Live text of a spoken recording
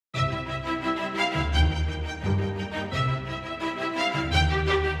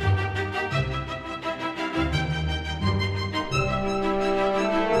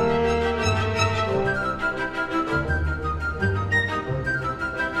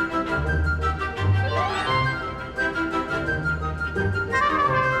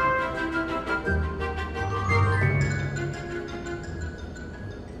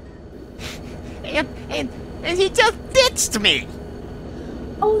trust me!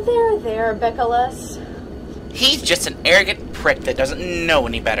 Oh, there, Nicholas. He's just an arrogant prick that doesn't know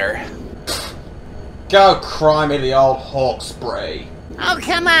any better. Go cry me the old hawkspree. Oh,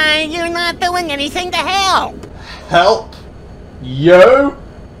 come on, you're not doing anything to help! Help? You?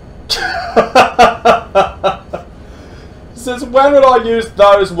 Since when would I use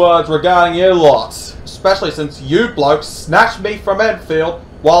those words regarding you lots? Especially since you blokes snatched me from Enfield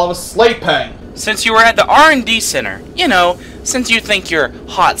while I was sleeping. Since you were at the R&D Center, you know, since you think you're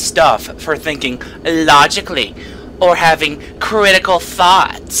hot stuff for thinking logically or having critical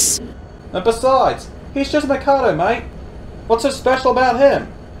thoughts. And besides, he's just a Mikado, mate. What's so special about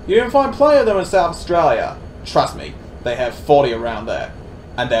him? You can find plenty of them in South Australia. Trust me, they have 40 around there.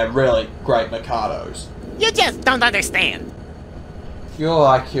 And they're really great Mikados. You just don't understand. Your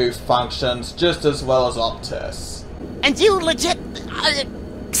IQ functions just as well as Optus. And you legit...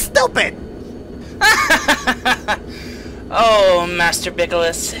 stupid! Oh, Master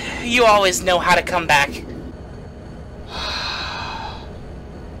Bicolus, you always know how to come back.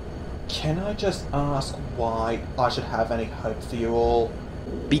 Can I just ask why I should have any hope for you all?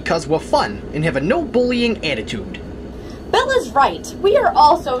 Because we're fun and have a no bullying attitude. Bella's right. We are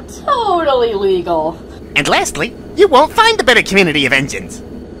also totally legal. And lastly, you won't find a better community of engines.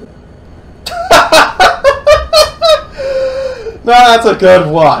 That's a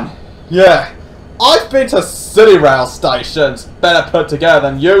good one. Yeah, I've been to city rail stations better put together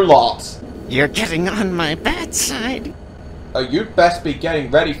than you lot. You're getting on my bad side. Oh, you'd best be getting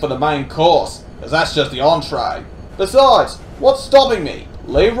ready for the main course, as that's just the entree. Besides, what's stopping me?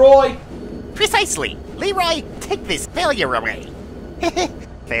 Leroy? Precisely. Leroy, take this failure away.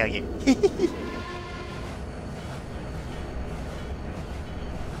 Failure.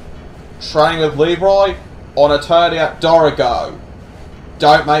 Training with Leroy or an eternity at Dorigo?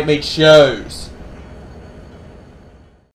 Don't make me choose.